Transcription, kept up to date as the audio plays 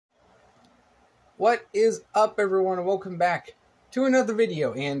What is up, everyone, and welcome back to another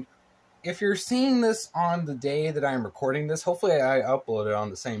video. And if you're seeing this on the day that I'm recording this, hopefully I upload it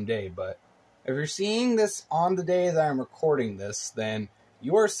on the same day, but if you're seeing this on the day that I'm recording this, then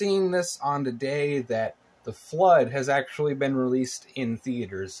you are seeing this on the day that The Flood has actually been released in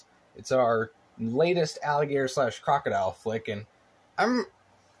theaters. It's our latest Alligator/Crocodile flick, and I'm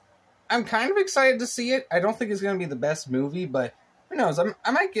kind of excited to see it. I don't think it's going to be the best movie, but who knows?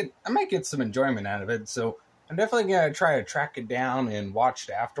 I might get some enjoyment out of it. So I'm definitely going to try to track it down and watch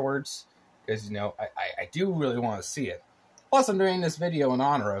it afterwards, because I do really want to see it. Plus, I'm doing this video in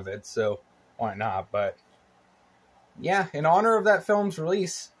honor of it, so why not? But yeah, in honor of that film's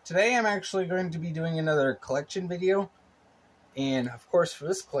release, today I'm actually going to be doing another collection video. And of course, for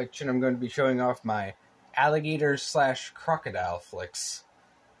this collection, I'm going to be showing off my Alligator/Crocodile flicks.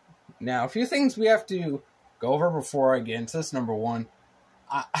 Now, a few things we have to go over before I get into this. Number one,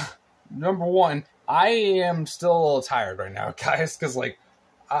 I am still a little tired right now, guys, because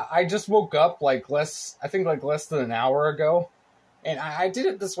I just woke up less than an hour ago, and I did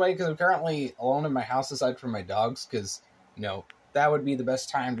it this way because I'm currently alone in my house aside from my dogs, because that would be the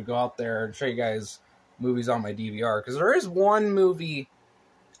best time to go out there and show you guys movies on my DVR, because there is one movie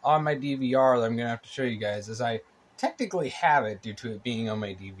on my DVR that I'm gonna have to show you guys, as I technically have it due to it being on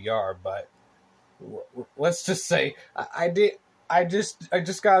my DVR, but let's just say I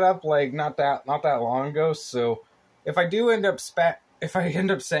just got up not that long ago, so if I do end up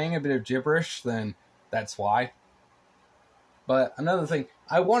saying a bit of gibberish, then that's why. But another thing,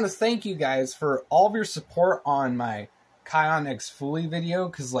 I want to thank you guys for all of your support on my Kion X Fully video,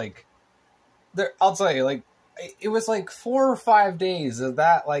 because I'll tell you, it was 4 or 5 days of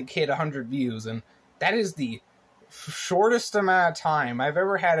that hit 100 views, and that is the shortest amount of time I've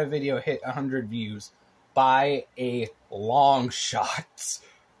ever had a video hit 100 views by a long shot.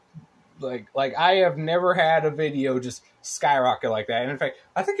 I have never had a video just skyrocket like that. And in fact,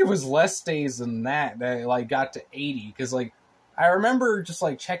 I think it was less days than that it got to 80, because I remember just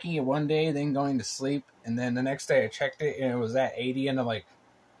checking it one day, then going to sleep, and then the next day I checked it and it was at 80, and I'm like,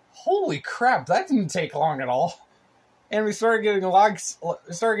 holy crap, that didn't take long at all. And we started getting likes.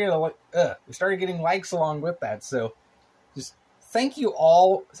 We started getting likes along with that. So, just thank you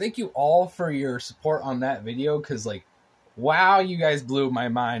all for your support on that video. Because wow, you guys blew my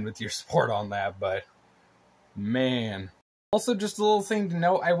mind with your support on that. But man, also just a little thing to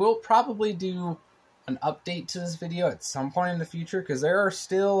note: I will probably do an update to this video at some point in the future, because there are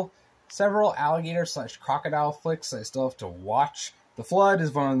still several Alligator/Crocodile flicks I still have to watch. The Flood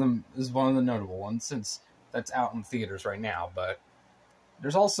is one of them. Is one of the notable ones, since that's out in theaters right now. But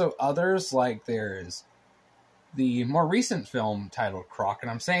there's also others, there's the more recent film titled Croc,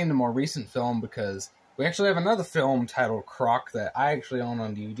 and I'm saying the more recent film because we actually have another film titled Croc that I actually own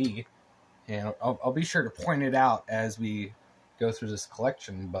on DVD, and I'll be sure to point it out as we go through this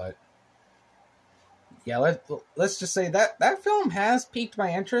collection. But yeah, let's just say that film has piqued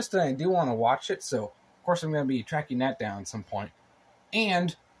my interest, and I do want to watch it, so of course I'm going to be tracking that down at some point.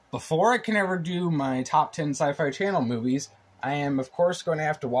 And before I can ever do my top 10 Sci-Fi Channel movies, I am, of course, going to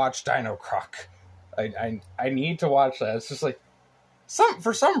have to watch Dino Croc. I need to watch that. It's just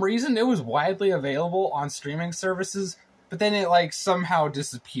for some reason, it was widely available on streaming services, but then it, somehow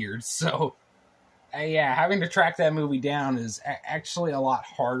disappeared. So, yeah, having to track that movie down is actually a lot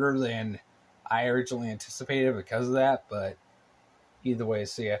harder than I originally anticipated because of that, but either way,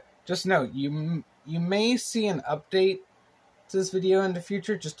 so yeah. Just note, you may see an update to this video in the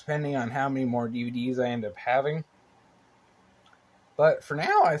future, just depending on how many more DVDs I end up having. But for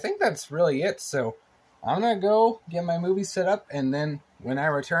now, I think that's really it. So I'm gonna go get my movie set up, and then when I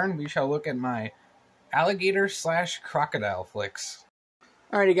return, we shall look at my Alligator/Crocodile flicks.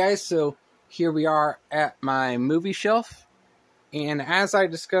 Alrighty guys, so here we are at my movie shelf, and as I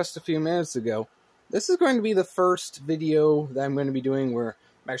discussed a few minutes ago, this is going to be the first video that I'm going to be doing where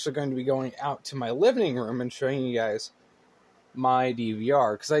I'm actually going to be going out to my living room and showing you guys my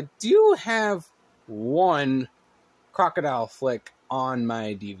DVR, because I do have one Crocodile flick on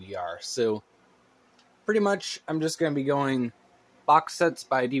my DVR. So pretty much I'm just going to be going box sets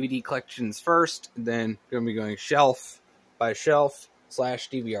by DVD collections first, and then going to be going shelf by shelf /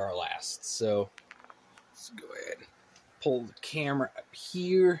 DVR last. So let's go ahead and pull the camera up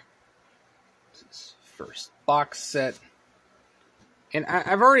here. This is first box set, and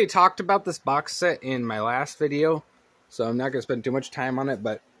I've already talked about this box set in my last video, so I'm not going to spend too much time on it,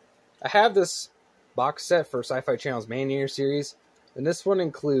 but I have this box set for Sci-Fi Channel's Mania series, and this one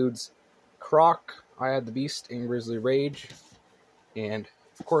includes Croc, Eye of the Beast, and Grizzly Rage, and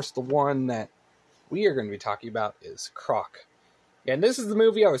of course the one that we are going to be talking about is Croc. Yeah, and this is the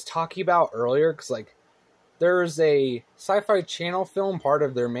movie I was talking about earlier, because, like, there's a Sci-Fi Channel film, part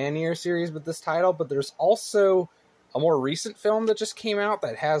of their Man-Eater series with this title, but there's also a more recent film that just came out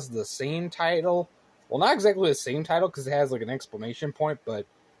that has the same title. Well, not exactly the same title, because it has, like, an exclamation point, but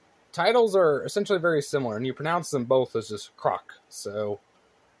titles are essentially very similar, and you pronounce them both as just Croc. So,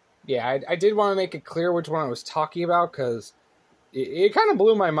 yeah, I did want to make it clear which one I was talking about, because it kind of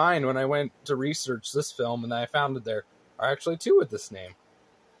blew my mind when I went to research this film, and I found that there are actually two with this name.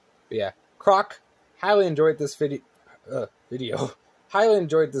 But yeah, Croc, highly enjoyed this video. Highly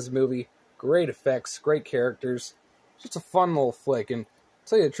enjoyed this movie. Great effects, great characters. Just a fun little flick, and to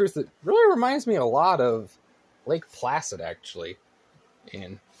tell you the truth, it really reminds me a lot of Lake Placid, actually.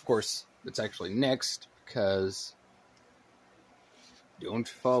 And, of course, it's actually next, because... Don't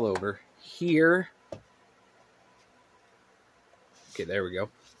fall over. Here... Okay, there we go.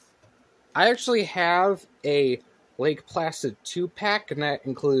 I actually have a Lake Placid 2-pack, and that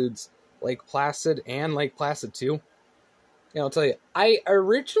includes Lake Placid and Lake Placid 2. And I'll tell you, I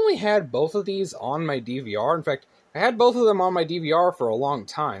originally had both of these on my DVR. In fact, I had both of them on my DVR for a long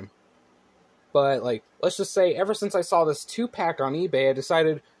time. But, like, let's just say, ever since I saw this 2-pack on eBay, I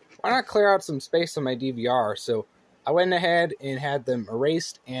decided, why not clear out some space on my DVR? So I went ahead and had them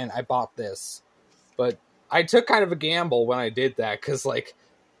erased, and I bought this. But I took kind of a gamble when I did that, because, like,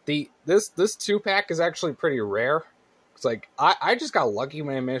 this 2-pack is actually pretty rare. It's like, I just got lucky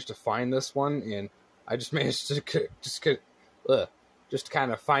when I managed to find this one, and I just managed to just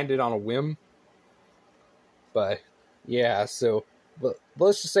kind of find it on a whim. But, yeah, so, but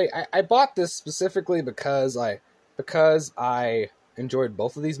let's just say, I bought this specifically because I enjoyed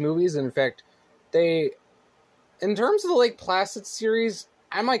both of these movies, and in fact, in terms of the Lake Placid series,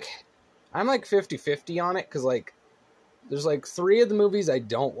 I'm like 50-50 on it, because, like, there's, like, 3 of the movies I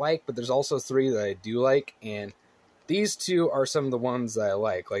don't like, but there's also 3 that I do like, and these 2 are some of the ones that I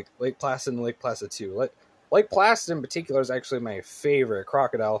like Lake Placid and Lake Placid 2. Lake Placid in particular is actually my favorite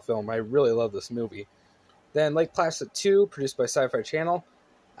crocodile film. I really love this movie. Then Lake Placid 2, produced by Sci-Fi Channel.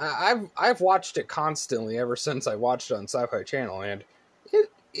 I've watched it constantly ever since I watched it on Sci-Fi Channel, and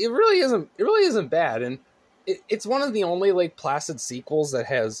it really isn't bad, and it's one of the only Lake Placid sequels that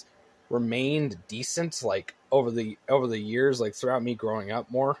has remained decent, like, over the years, like, throughout me growing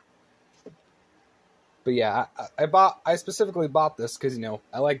up more. But yeah, I specifically bought this because, you know,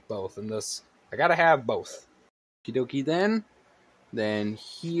 I like both, and this, I gotta have both. Okie dokie then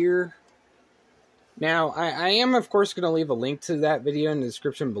here. Now, I am, of course, going to leave a link to that video in the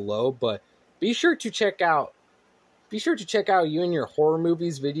description below, but be sure to check out You and Your Horror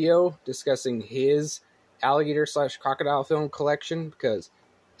Movies video discussing his Alligator/Crocodile film collection, because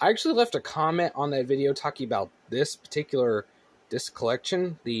I actually left a comment on that video talking about this particular disc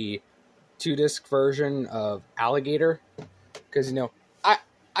collection, the 2-disc version of Alligator, because, you know,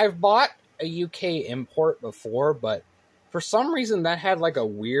 I've bought a UK import before, but for some reason that had, like, a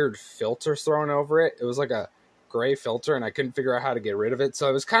weird filter thrown over it. It was like a gray filter, and I couldn't figure out how to get rid of it, so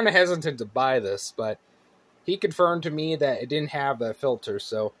I was kind of hesitant to buy this, but he confirmed to me that it didn't have that filter,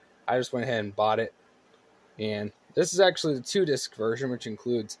 so I just went ahead and bought it. And this is actually the 2-disc version, which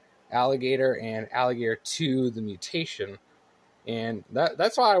includes Alligator and Alligator 2, The Mutation. And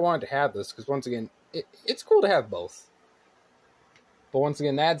that's why I wanted to have this, because once again, it's cool to have both. But once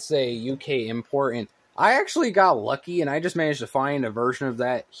again, that's a UK import, and I actually got lucky, and I just managed to find a version of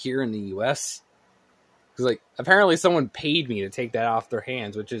that here in the US. Because, like, apparently someone paid me to take that off their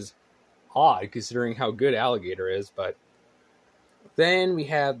hands, which is odd, considering how good Alligator is. But then we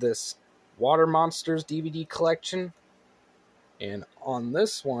have this Water Monsters DVD collection. And on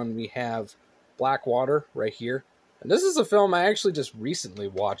this one, we have Blackwater right here. And this is a film I actually just recently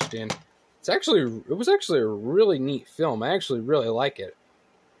watched, and it was actually a really neat film. I actually really like it.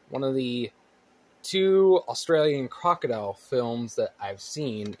 One of the 2 Australian crocodile films that I've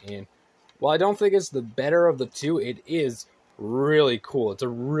seen, and while I don't think it's the better of the 2, it is really cool. It's a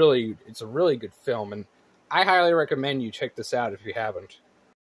really good film, and I highly recommend you check this out if you haven't.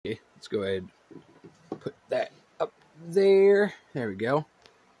 Okay, let's go ahead and put that up there. There we go.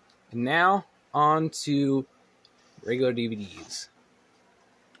 And now on to regular DVDs.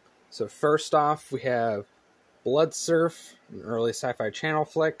 So first off, we have Blood Surf, an early Sci-Fi Channel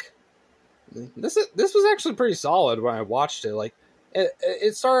flick. This was actually pretty solid when I watched it. Like,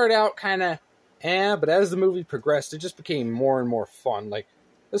 it started out kind of but as the movie progressed, it just became more and more fun. Like,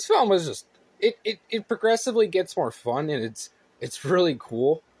 this film was just it progressively gets more fun, and it's really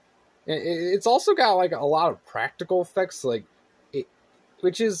cool. It's also got, like, a lot of practical effects, like,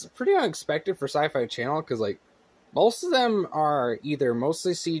 which is pretty unexpected for Sci-Fi Channel, because, like, most of them are either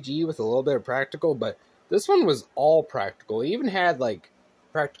mostly CG with a little bit of practical, but This one was all practical. It even had like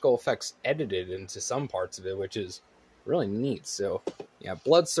practical effects edited into some parts of it, which is really neat. So yeah,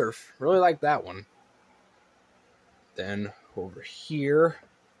 Blood Surf, really like that one. Then over here,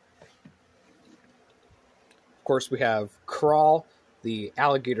 of course, we have Crawl, the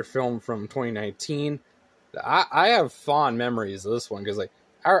alligator film from 2019. I have fond memories of this one because like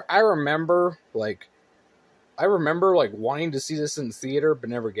I remember like wanting to see this in theater but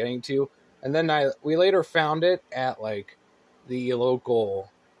never getting to, and then we later found it at like the local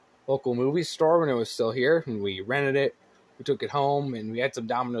movie store when it was still here, and we rented it. We took it home and we had some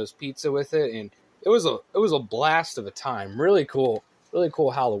Domino's pizza with it, and it was a blast of a time. Really cool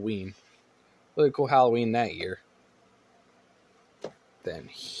Halloween. Really cool Halloween that year. Then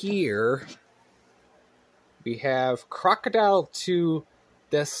here we have Crocodile 2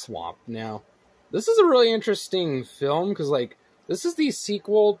 Death Swamp. Now, this is a really interesting film because, like, this is the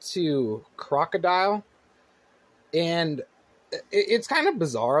sequel to Crocodile. And it's kind of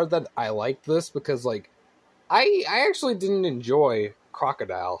bizarre that I like this because, like, I actually didn't enjoy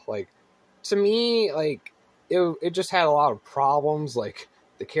Crocodile. Like, to me, like, it just had a lot of problems. Like,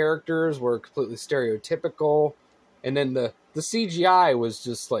 the characters were completely stereotypical. And then the CGI was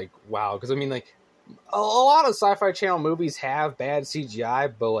just, like, wow. Because, I mean, like, a lot of Sci-Fi Channel movies have bad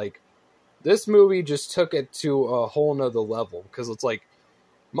CGI, but, like, this movie just took it to a whole nother level. Because it's, like,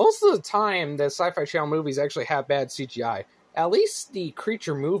 most of the time that Sci-Fi Channel movies actually have bad CGI, at least the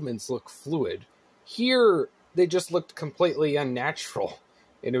creature movements look fluid. Here, they just looked completely unnatural.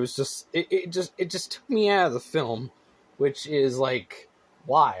 And it was just, it just took me out of the film, which is, like,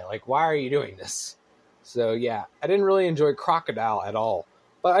 why? Like, why are you doing this? So, yeah, I didn't really enjoy Crocodile at all.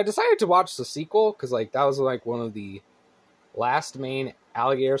 But I decided to watch the sequel, because, like, that was, like, one of the last main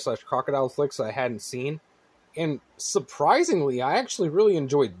alligator/crocodile flicks I hadn't seen. And surprisingly, I actually really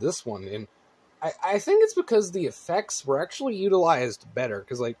enjoyed this one. And I think it's because the effects were actually utilized better.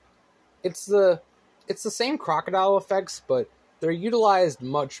 Because, like, it's the same crocodile effects, but they're utilized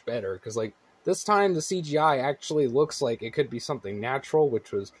much better. Because, like, this time the CGI actually looks like it could be something natural,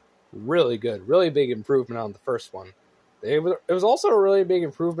 which was really good. Really big improvement on the first one. It was also a really big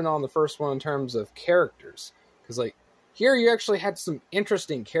improvement on the first one in terms of characters. Because, like, here you actually had some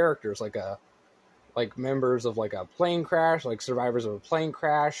interesting characters, like members of, like, a plane crash, like survivors of a plane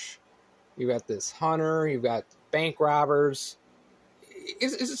crash. You got this hunter, you've got bank robbers.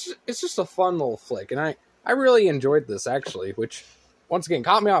 It's just a fun little flick. And I really enjoyed this, actually, which, once again,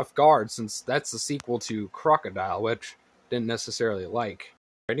 caught me off guard, since that's the sequel to Crocodile, which didn't necessarily like.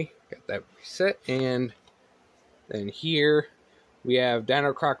 Ready? Got that reset. And then here we have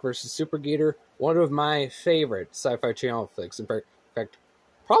Dino Croc vs. Super Gator, one of my favorite Sci-Fi Channel flicks. In fact,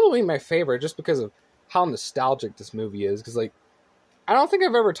 probably my favorite just because of how nostalgic this movie is. Because, like, I don't think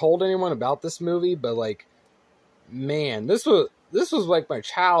I've ever told anyone about this movie, but, like, man, this was like my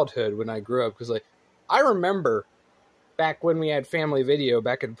childhood when I grew up. Because, like, I remember back when we had Family Video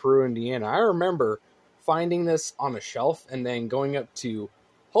back in Peru, Indiana, I remember finding this on a shelf and then going up to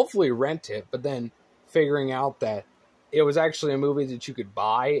hopefully rent it, but then figuring out that it was actually a movie that you could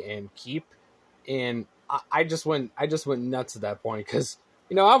buy and keep. And I just went nuts at that point because,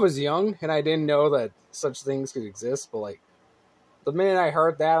 you know, I was young and I didn't know that such things could exist. But, like, the minute I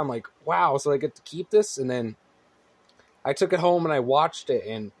heard that, I'm like, wow, so I get to keep this? And then I took it home and I watched it,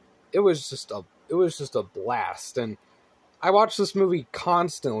 and it was just a blast. And I watched this movie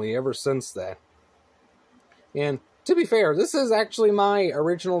constantly ever since then. And to be fair, this is actually my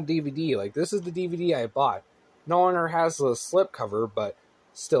original DVD. Like, this is the DVD I bought. No longer has the slipcover, but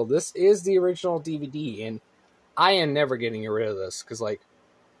still, this is the original DVD, and I am never getting rid of this, because, like,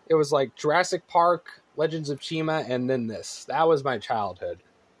 it was like Jurassic Park, Legends of Chima, and then this. That was my childhood.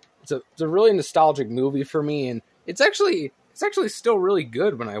 It's a really nostalgic movie for me, and it's actually still really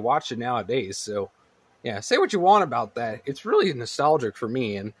good when I watch it nowadays. So, yeah, say what you want about that. It's really nostalgic for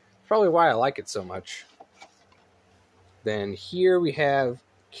me, and probably why I like it so much. Then here we have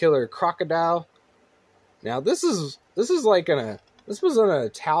Killer Crocodile. Now this was an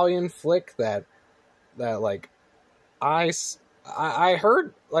Italian flick that like I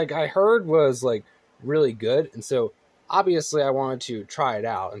heard was, like, really good, and so obviously I wanted to try it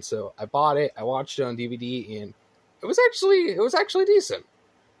out, and so I bought it. I watched it on DVD, and it was actually decent.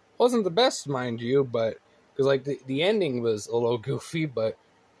 It wasn't the best, mind you, but because, like, the ending was a little goofy, but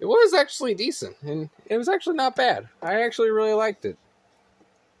it was actually decent, and it was actually not bad. I actually really liked it.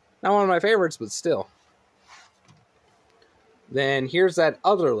 Not one of my favorites, but still. Then here's that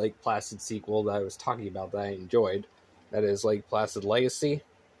other Lake Placid sequel that I was talking about that I enjoyed. That is Lake Placid Legacy.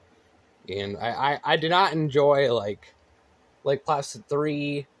 And I did not enjoy, like, Lake Placid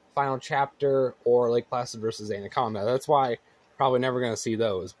 3 final chapter or Lake Placid versus Anaconda. That's why probably never going to see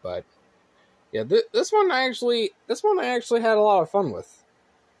those. But yeah, this one I actually had a lot of fun with,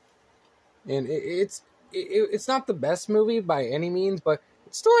 and it's not the best movie by any means, but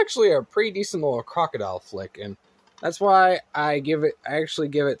it's still actually a pretty decent little crocodile flick, and that's why I actually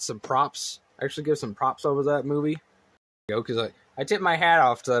give it some props. I actually give some props over that movie, because I tip my hat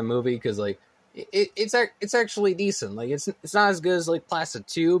off to that movie because it's actually decent. Like it's not as good as Lake Placid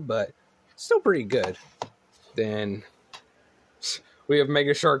 2, but it's still pretty good. Then we have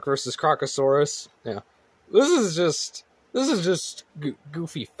Mega Shark versus Crocosaurus. Yeah, this is just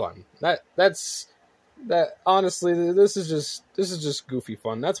goofy fun. Honestly, this is just goofy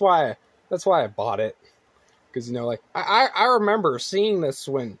fun. That's why I bought it, because I remember seeing this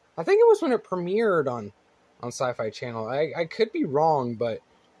when I think it was when it premiered on Sci-Fi Channel. I could be wrong, but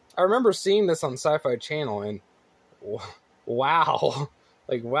I remember seeing this on Sci-Fi Channel, and wow,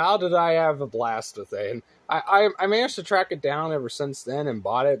 wow, did I have a blast with it. And I managed to track it down ever since then and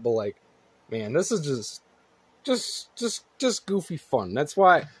bought it, but man, this is just goofy fun. That's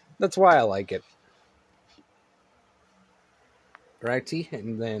why I like it. Righty,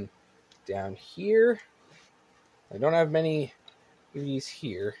 and then down here, I don't have many of these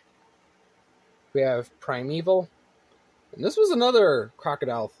here. We have Primeval, and this was another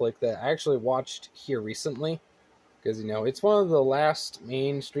crocodile flick that I actually watched here recently, because it's one of the last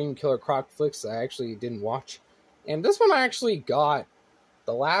mainstream killer croc flicks I actually didn't watch, and this one I actually got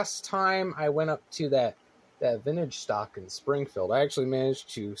the last time I went up to that vintage stock in Springfield. I actually managed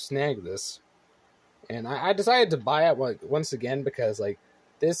to snag this. And I decided to buy it once again because,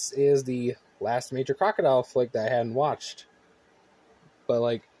 this is the last major crocodile flick that I hadn't watched.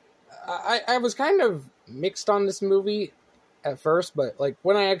 But, I was kind of mixed on this movie at first, but,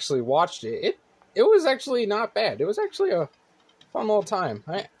 when I actually watched it, it was actually not bad. It was actually a fun little time.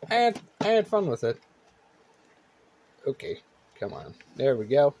 I had fun with it. Okay, come on. There we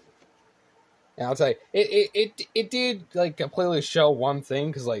go. And I'll tell you, it did, completely show one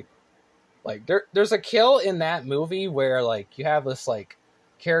thing, because, there's a kill in that movie where, you have this,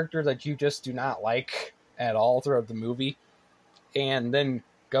 character that you just do not like at all throughout the movie. And then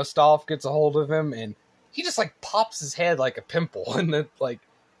Gustav gets a hold of him, and he just, pops his head like a pimple. And then,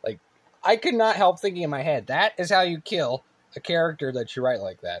 I could not help thinking in my head, that is how you kill a character that you write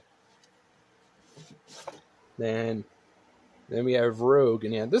like that. Then we have Rogue,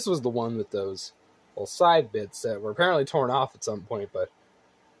 and yeah, this was the one with those little side bits that were apparently torn off at some point, but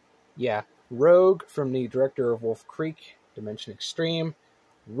yeah, Rogue from the director of Wolf Creek, Dimension Extreme.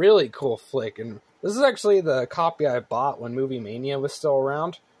 Really cool flick, and this is actually the copy I bought when Movie Mania was still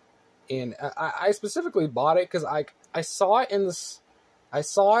around. And I specifically bought it because I saw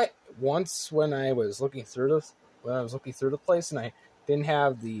it once when I was looking through the place, and I didn't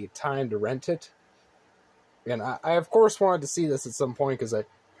have the time to rent it. And I of course wanted to see this at some point because I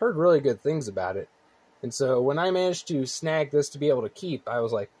heard really good things about it. And so when I managed to snag this to be able to keep, I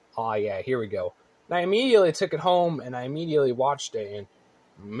was like, oh yeah, here we go. And I immediately took it home and I immediately watched it, and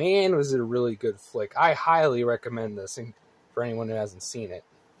man, was it a really good flick. I highly recommend this for anyone who hasn't seen it.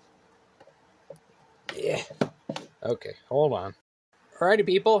 Yeah. Okay, hold on. Alrighty,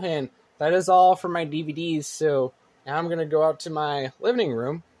 people, and that is all for my DVDs. So now I'm going to go out to my living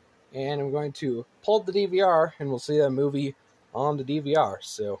room, and I'm going to pull up the DVR, and we'll see that movie on the DVR.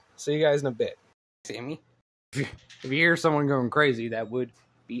 So see you guys in a bit. Sammy, if you hear someone going crazy, that would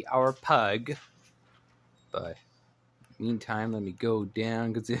be our pug. But meantime, let me go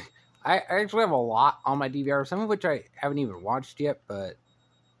down, because I actually have a lot on my DVR, some of which I haven't even watched yet. But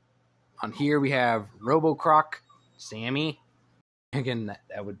on here we have RoboCroc, Sammy. Again,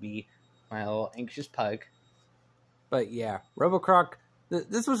 that would be my little anxious pug. But yeah, RoboCroc,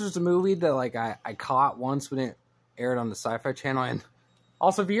 this was just a movie that I caught once when it aired on the Sci-Fi Channel. And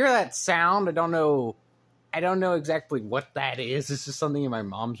also, if you hear that sound, I don't know exactly what that is. It's just something in my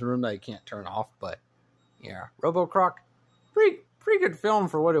mom's room that I can't turn off. But yeah, RoboCroc, pretty good film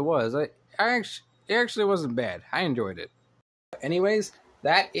for what it was. It actually wasn't bad. I enjoyed it. Anyways,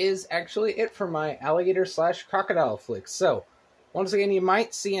 that is actually it for my alligator/crocodile flick. So once again, you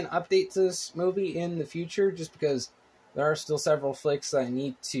might see an update to this movie in the future, just because there are still several flicks that I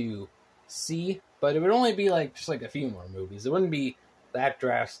need to see. But it would only be just a few more movies. It wouldn't be that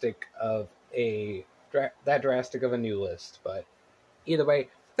drastic of a new list. But either way,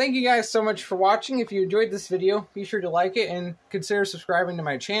 thank you guys so much for watching. If you enjoyed this video, be sure to like it and consider subscribing to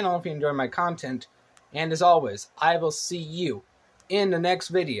my channel if you enjoy my content. And as always, I will see you in the next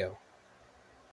video.